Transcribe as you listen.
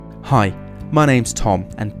Hi, my name's Tom,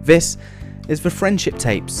 and this is The Friendship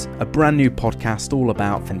Tapes, a brand new podcast all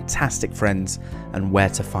about fantastic friends and where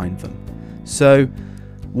to find them. So,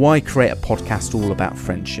 why create a podcast all about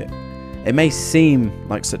friendship? It may seem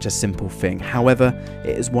like such a simple thing, however,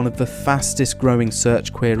 it is one of the fastest growing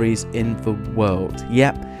search queries in the world.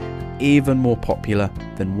 Yep, even more popular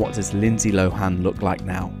than what does Lindsay Lohan look like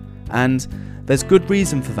now. And there's good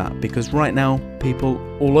reason for that, because right now, people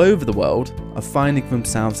all over the world are finding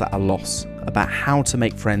themselves at a loss about how to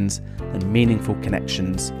make friends and meaningful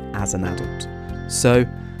connections as an adult. So,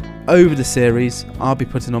 over the series, I'll be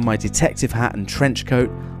putting on my detective hat and trench coat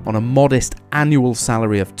on a modest annual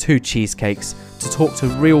salary of 2 cheesecakes to talk to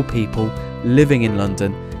real people living in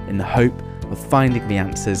London in the hope of finding the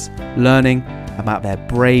answers, learning about their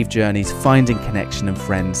brave journeys, finding connection and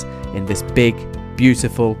friends in this big,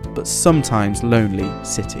 beautiful, but sometimes lonely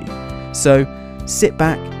city. So sit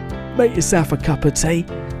back, make yourself a cup of tea,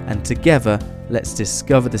 and together let's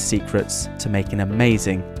discover the secrets to making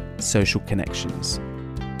amazing social connections.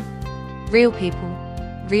 Real people,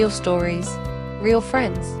 real stories, real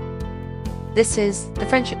friends. This is The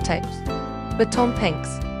Friendship Tapes with Tom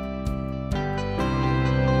Pinks.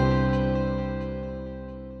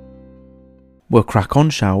 We'll crack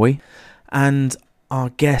on, shall we? And our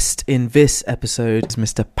guest in this episode is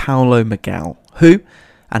Mr. Paulo Miguel, who,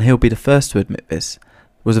 and he'll be the first to admit this,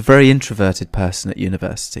 was a very introverted person at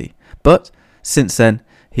university. But since then,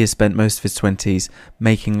 he has spent most of his 20s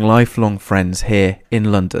making lifelong friends here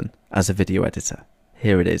in London as a video editor.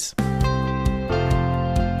 Here it is.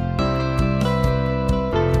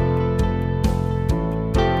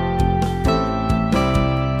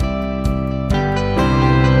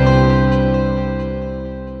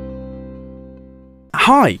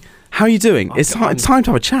 Hi, how are you doing? It's time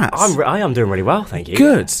to have a chat. I am doing really well, thank you.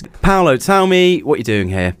 Good. Paulo, tell me what you're doing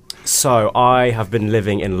here. So I have been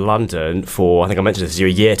living in London for, I think I mentioned this to you,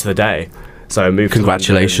 a year to the day. So I moved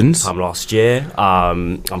Congratulations. to London last year.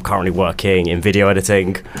 I'm currently working in video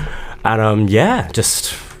editing. And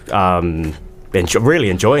really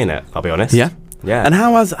enjoying it, I'll be honest. Yeah? Yeah. And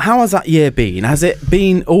how has that year been? Has it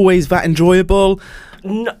been always that enjoyable?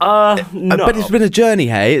 No. But it's been a journey,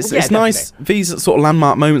 hey? It's nice, these sort of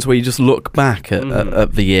landmark moments where you just look back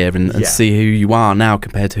at the year and see who you are now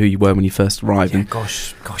compared to who you were when you first arrived. Yeah,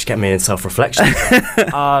 gosh, get me in self-reflection.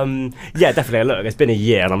 Yeah, definitely. Look, it's been a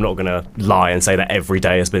year, and I'm not going to lie and say that every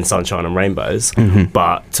day has been sunshine and rainbows. Mm-hmm.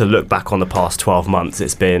 But to look back on the past 12 months,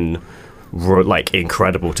 it's been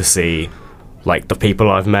incredible to see the people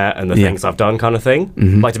I've met and the things I've done, kind of thing.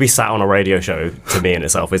 Mm-hmm. To be sat on a radio show, to me in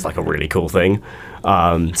itself, is a really cool thing.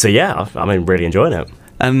 So yeah, I'm really enjoying it.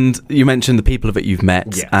 And you mentioned the people that you've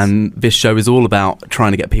met, yes. And this show is all about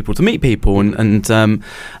trying to get people to meet people and have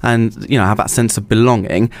that sense of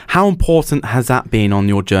belonging. How important has that been on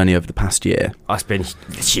your journey over the past year?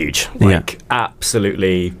 It's huge,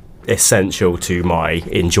 absolutely essential to my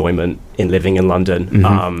enjoyment in living in London.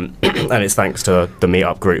 Mm-hmm. And it's thanks to the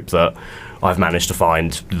meetup group that I've managed to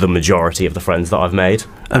find the majority of the friends that I've made.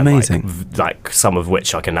 Amazing. And some of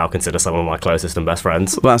which I can now consider some of my closest and best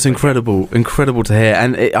friends. Well, that's incredible to hear.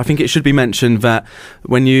 And I think it should be mentioned that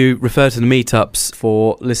when you refer to the meetups,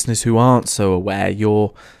 for listeners who aren't so aware,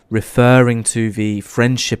 you're referring to the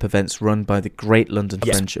friendship events run by the Great London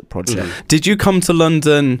Friendship Project. Mm-hmm. Did you come to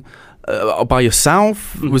London by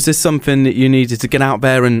yourself? Was this something that you needed to get out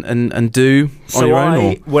there and do on your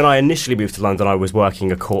own? When I initially moved to London, I was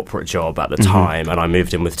working a corporate job at the time, and I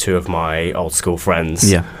moved in with 2 of my old school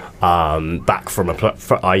friends. Yeah. Back from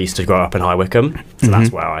I used to grow up in High Wycombe, so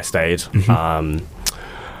that's where I stayed. Mm-hmm.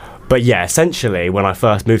 But yeah, essentially, when I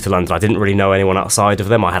first moved to London, I didn't really know anyone outside of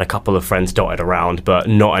them. I had a couple of friends dotted around, but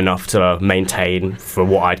not enough to maintain for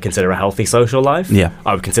what I'd consider a healthy social life. Yeah.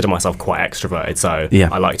 I would consider myself quite extroverted, so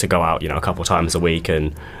I like to go out, a couple of times a week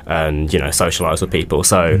and socialise with people.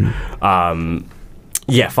 So,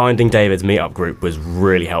 finding David's meetup group was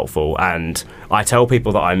really helpful. And I tell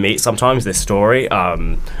people that I meet sometimes this story.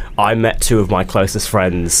 I met 2 of my closest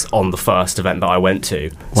friends on the first event that I went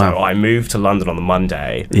to. Wow. So I moved to London on the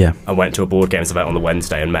Monday and went to a board games event on the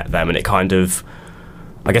Wednesday and met them. And it kind of,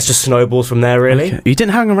 I guess, just snowballs from there, really. Okay. You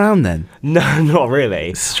didn't hang around then? No, not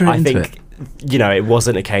really. I think, it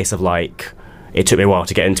wasn't a case of it took me a while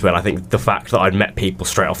to get into it. I think the fact that I'd met people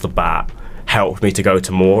straight off the bat helped me to go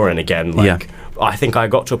to more. And again, I think I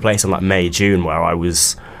got to a place in May, June where I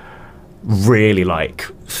was really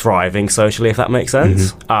thriving socially, if that makes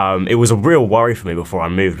sense. Mm-hmm. It was a real worry for me before I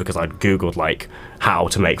moved, because I'd googled how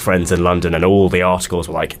to make friends in London, and all the articles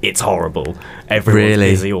were it's horrible, everyone's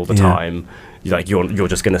busy all the time, like you're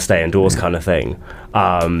just going to stay indoors kind of thing.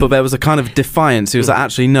 But there was a kind of defiance. It was like,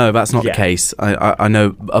 actually, no, that's not the case. I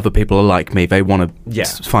know other people are like me. They want to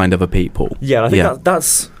find other people. Yeah, I think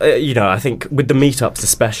that's I think with the meetups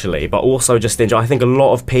especially, but also just I think a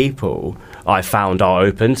lot of people I found are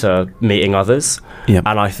open to meeting others. Yeah.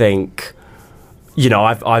 And I think,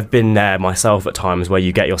 I've been there myself at times where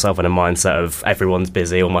you get yourself in a mindset of everyone's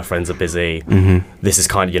busy, all my friends are busy. This is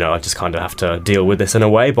kind of, I just kind of have to deal with this in a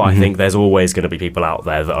way. But I think there's always going to be people out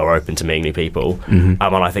there that are open to meeting new people. And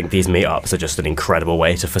I think these meetups are just an incredible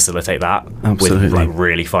way to facilitate that. Absolutely. With like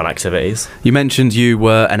really fun activities. You mentioned you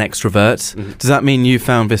were an extrovert. Does that mean you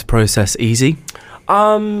found this process easy?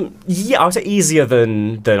 Yeah, I would say easier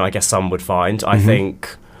than I guess some would find. I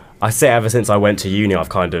think, I say ever since I went to uni, I've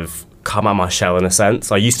kind of come out of my shell in a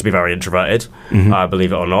sense. I used to be very introverted,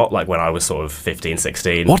 believe it or not, like when I was sort of 15,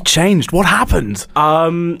 16. What changed? What happened?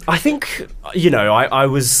 I think, I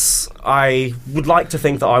would like to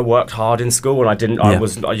think that I worked hard in school, and I didn't,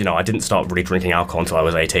 I didn't start really drinking alcohol until I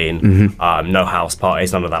was 18. No house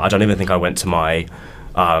parties, none of that. I don't even think I went to my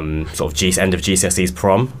sort of end of GCSE's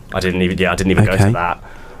prom. I didn't even go to that.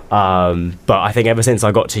 But I think ever since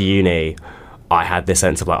I got to uni, I had this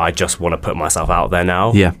sense of like, I just want to put myself out there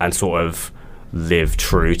now and sort of live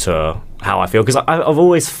true to how I feel, because I've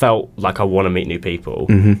always felt like I want to meet new people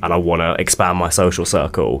and I want to expand my social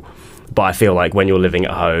circle. But I feel like when you're living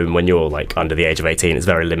at home, when you're like under the age of 18, it's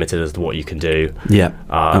very limited as to what you can do. Yeah,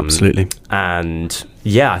 absolutely. And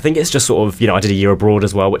I think it's just sort of, I did a year abroad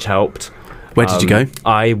as well, which helped. Where did you go?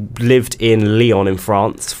 I lived in Lyon in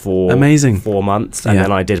France for 4 months, and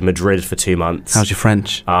then I did Madrid for 2 months. How's your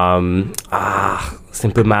French? C'est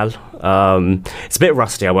un peu mal. It's a bit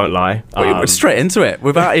rusty, I won't lie. We went straight into it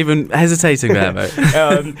without even hesitating there, mate.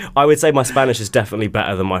 I would say my Spanish is definitely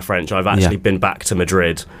better than my French. I've actually been back to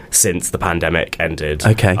Madrid since the pandemic ended.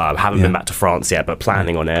 Okay. Haven't been back to France yet, but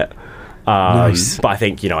planning on it. Nice. But I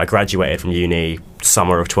think, I graduated from uni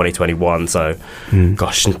summer of 2021, so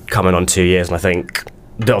gosh, coming on 2 years, and I think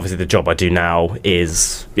obviously the job I do now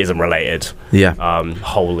isn't related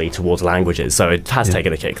wholly towards languages, so it has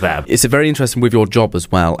taken a kick there. It's a very interesting with your job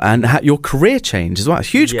as well, and your career change as well, a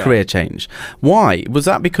huge career change. Why? Was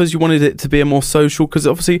that because you wanted it to be a more social, because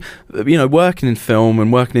obviously working in film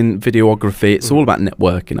and working in videography, it's all about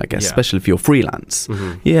networking, I guess, especially if you're freelance.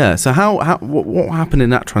 So what happened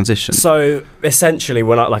in that transition? So essentially,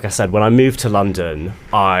 when I moved to London,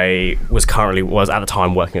 I was at the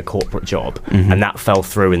time working a corporate job, and that fell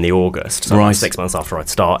through in the August, so about 6 months after I'd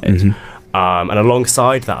started. And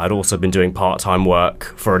alongside that, I'd also been doing part-time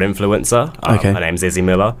work for an influencer. Her name's Izzy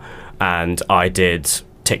Miller, and I did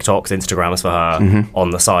TikToks, Instagrams for her on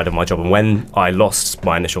the side of my job. And when I lost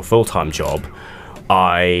my initial full-time job,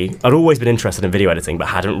 I'd always been interested in video editing, but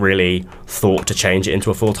hadn't really thought to change it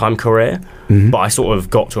into a full-time career. But I sort of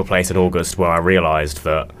got to a place in August where I realised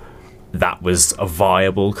that was a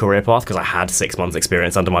viable career path, because I had 6 months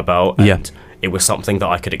experience under my belt, and it was something that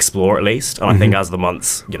I could explore at least. And I think as the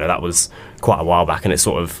months, that was quite a while back, and it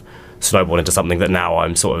sort of snowballed into something that now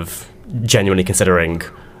I'm sort of genuinely considering,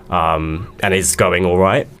 and is going all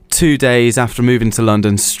right. 2 days after moving to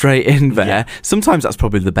London, straight in there. Sometimes that's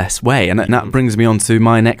probably the best way, and that brings me on to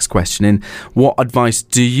my next question. What advice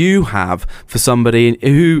do you have for somebody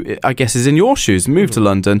who, I guess, is in your shoes, moved to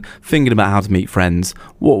London, thinking about how to meet friends?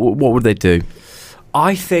 What would they do?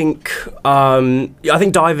 I think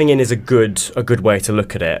diving in is a good way to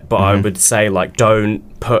look at it, but I would say, like, don't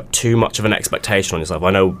put too much of an expectation on yourself.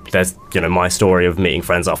 I know there's my story of meeting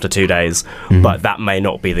friends after 2 days, but that may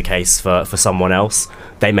not be the case for someone else.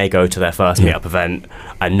 They may go to their first meetup event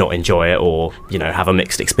and not enjoy it, or have a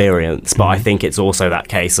mixed experience. But I think it's also that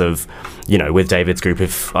case of, with David's group,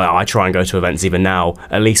 if I try and go to events even now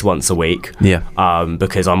at least once a week,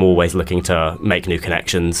 because I'm always looking to make new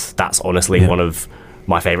connections. That's honestly one of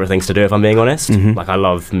my favorite things to do, if I'm being honest. Like, I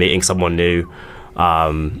love meeting someone new,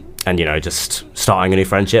 and just starting a new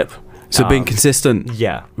friendship. So being consistent,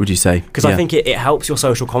 would you say? Because I think it helps your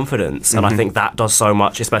social confidence, and I think that does so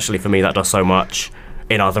much, especially for me, that does so much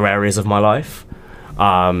in other areas of my life.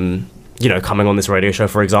 Coming on this radio show,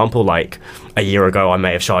 for example, like a year ago, I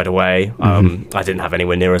may have shied away. I didn't have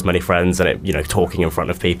anywhere near as many friends, and talking in front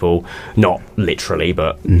of people, not literally,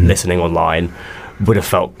 but listening online, would have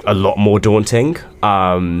felt a lot more daunting.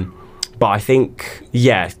 But I think,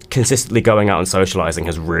 consistently going out and socialising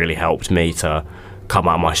has really helped me to come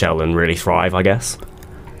out of my shell and really thrive, I guess.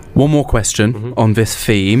 One more question on this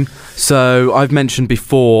theme. So I've mentioned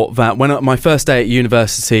before that when my first day at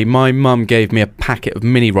university, my mum gave me a packet of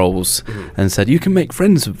mini rolls and said, you can make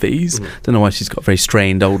friends with these. Don't know why she's got a very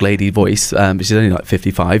strained old lady voice, but she's only like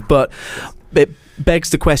 55. But begs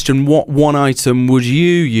the question, what one item would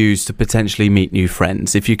you use to potentially meet new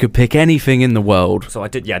friends if you could pick anything in the world? So I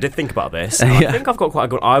did think about this. I think I've got quite a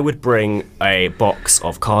good... I would bring a box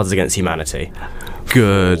of Cards Against Humanity.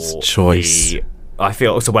 Good choice. I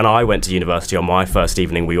feel... So when I went to university on my first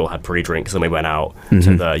evening, we all had pre-drinks and we went out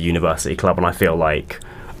to the university club, and I feel like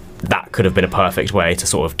that could have been a perfect way to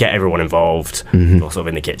sort of get everyone involved, or sort of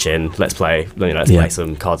in the kitchen. Let's play, play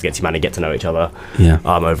some Cards Against Humanity, get to know each other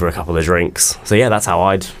over a couple of drinks. So yeah, that's how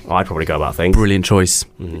I'd probably go about things. Brilliant choice.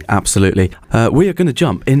 Absolutely. We are going to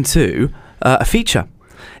jump into a feature.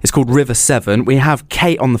 It's called River 7. We have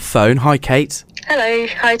Kate on the phone. Hi, Kate. Hello.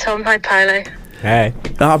 Hi, Tom. Hi, Paulo. Hey.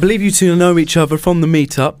 I believe you two know each other from the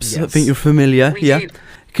meetups. Yes. I think you're familiar. We do.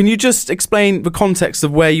 Can you just explain the context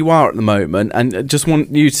of where you are at the moment, and just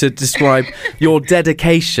want you to describe your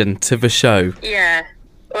dedication to the show? Yeah.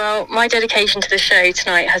 Well, my dedication to the show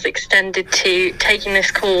tonight has extended to taking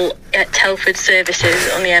this call at Telford Services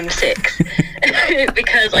on the M6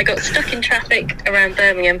 because I got stuck in traffic around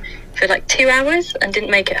Birmingham for like 2 hours and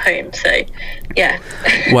didn't make it home. So, yeah.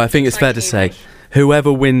 Well, I think it's fair to say,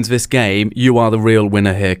 whoever wins this game, you are the real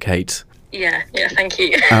winner here, Kate. Yeah, thank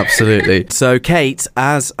you. Absolutely. So Kate,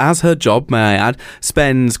 as her job, may I add,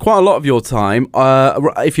 spends quite a lot of your time,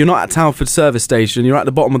 if you're not at Telford Service Station, you're at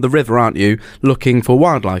the bottom of the river, aren't you, looking for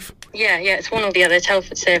wildlife? Yeah, it's one or the other,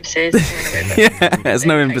 Telford Services. Yeah, there's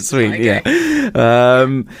no in between,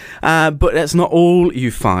 but that's not all you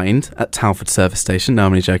find at Telford Service Station. No,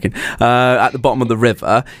 I'm only joking. At the bottom of the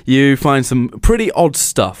river, you find some pretty odd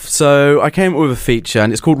stuff. So I came up with a feature,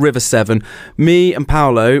 and it's called River 7. Me and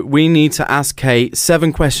Paulo, we need to ask Kate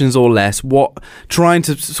 7 questions or less, trying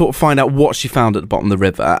to sort of find out what she found at the bottom of the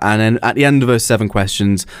river. And then at the end of those 7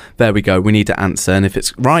 questions, there we go, we need to answer. And if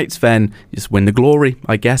it's right, then you just win the glory,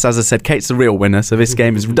 I guess. As I said, Kate's the real winner, so this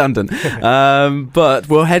game is redundant. But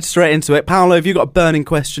we'll head straight into it. Paulo, have you got a burning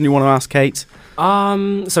question you want to ask Kate?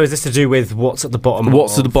 So is this to do with what's at the bottom? At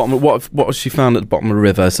the bottom? What has she found at the bottom of the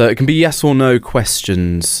river? So it can be yes or no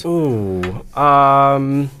questions. Ooh,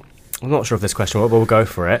 I'm not sure if this question will, but we'll go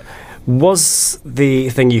for it. Was the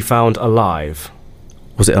thing you found alive?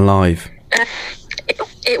 Was it alive?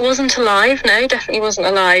 It wasn't alive. No, definitely wasn't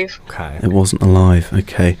alive. Okay. It wasn't alive.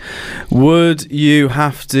 Okay. Would you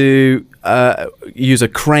have to use a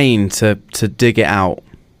crane to dig it out?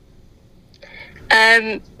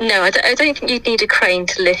 No, I don't think you'd need a crane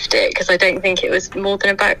to lift it, because I don't think it was more than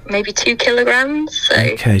about maybe 2 kilograms. So.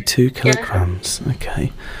 Okay, 2 kilograms. Yeah.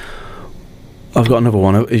 Okay. I've got another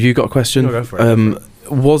one. Have you got a question? No, go for it.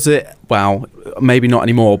 Was it, well, maybe not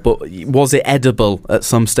anymore, but was it edible at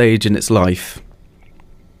some stage in its life?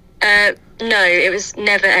 No, it was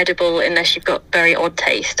never edible unless you've got very odd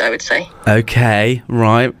taste, I would say. Okay,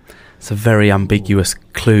 right. It's a very ambiguous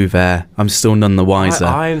clue there. I'm still none the wiser.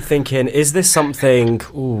 I'm thinking, is this something...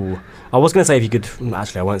 Ooh, I was going to say if you could...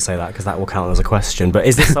 Actually, I won't say that because that will count as a question. But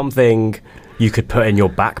is this something you could put in your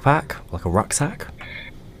backpack, like a rucksack?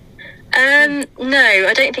 No,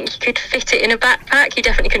 I don't think you could fit it in a backpack. You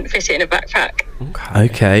definitely couldn't fit it in a backpack.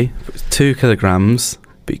 Okay. 2 kilograms,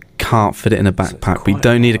 but you can't fit it in a backpack. We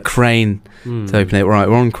don't need a crane to open it. Right,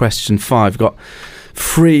 we're on question 5. We've got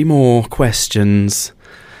 3 more questions.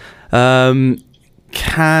 Would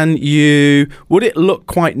it look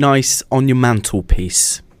quite nice on your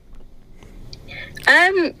mantelpiece?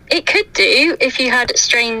 It could do if you had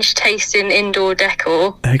strange taste in indoor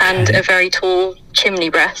decor and a very tall chimney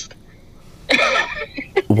breast.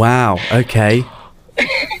 Wow, okay.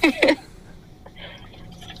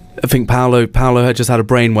 I think Paulo had just had a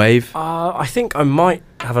brainwave. I think I might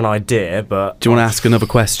have an idea, but... Do you want to ask another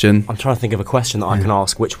question? I'm trying to think of a question that I can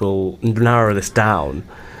ask which will narrow this down.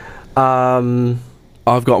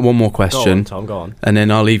 I've got one more question. Go on, Tom, go on. And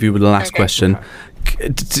then I'll leave you with the last question.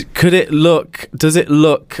 Does it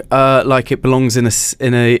look like it belongs in a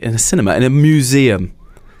cinema, in a museum?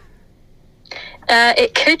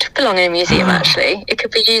 It could belong in a museum, actually. It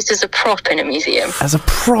could be used as a prop in a museum. As a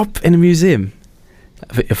prop in a museum?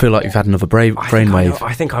 I feel like you've had another brainwave.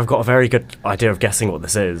 I think I've got a very good idea of guessing what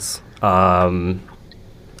this is. Am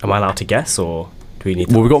I allowed to guess, or do we need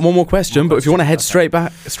to... Well, we've got one more question, but if you want to head straight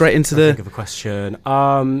into think of a question.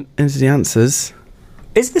 Into the answers.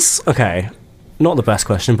 Is this... Okay, not the best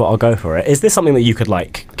question, but I'll go for it. Is this something that you could,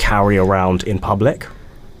 like, carry around in public?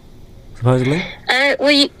 Supposedly?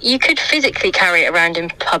 Well, you could physically carry it around in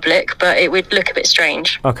public, but it would look a bit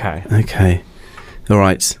strange. Okay. All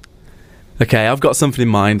right. Okay, I've got something in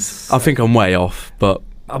mind. I think I'm way off, but...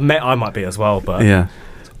 I might be as well, but... Yeah.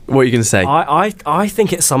 What are you going to say? I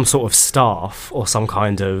think it's some sort of staff or some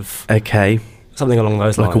kind of... Okay. Something along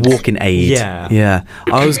those lines. Like a walking aid. Yeah. Yeah.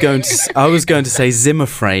 I was going to say Zimmer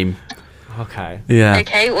frame. okay. Yeah.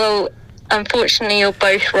 Okay, well, unfortunately, you're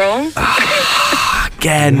both wrong.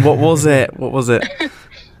 Again, what was it? What was it?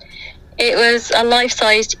 It was a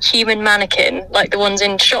life-sized human mannequin, like the ones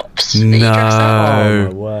in shops that you dress up. Oh,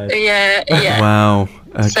 my word. Yeah. Wow.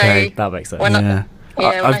 Okay. So That makes sense. when Yeah.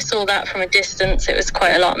 when I saw that from a distance, it was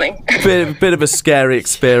quite alarming. Bit of a scary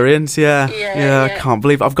experience, yeah. Yeah. I can't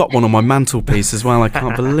believe it. I've got one on my mantelpiece as well. I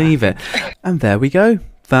can't believe it. And there we go.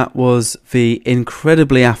 That was the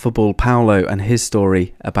incredibly affable Paulo and his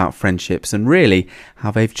story about friendships and really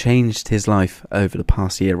how they've changed his life over the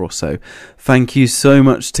past year or so. Thank you so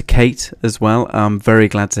much to Kate as well. I'm very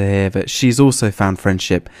glad to hear that she's also found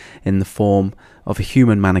friendship in the form of a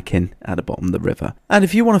human mannequin at the bottom of the river. And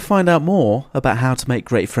if you want to find out more about how to make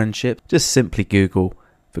great friendship, just simply Google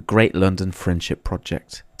the Great London Friendship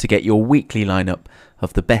Project to get your weekly lineup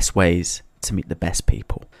of the best ways to meet the best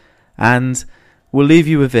people. And we'll leave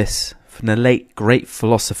you with this from the late great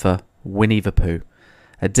philosopher Winnie the Pooh.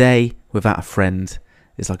 A day without a friend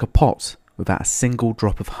is like a pot without a single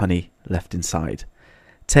drop of honey left inside.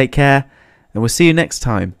 Take care, and we'll see you next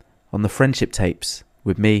time on the Friendship Tapes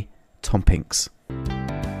with me, Tom Pinks.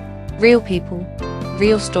 Real people,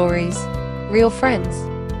 real stories, real friends.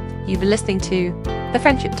 You've been listening to The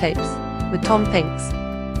Friendship Tapes with Tom Pinks.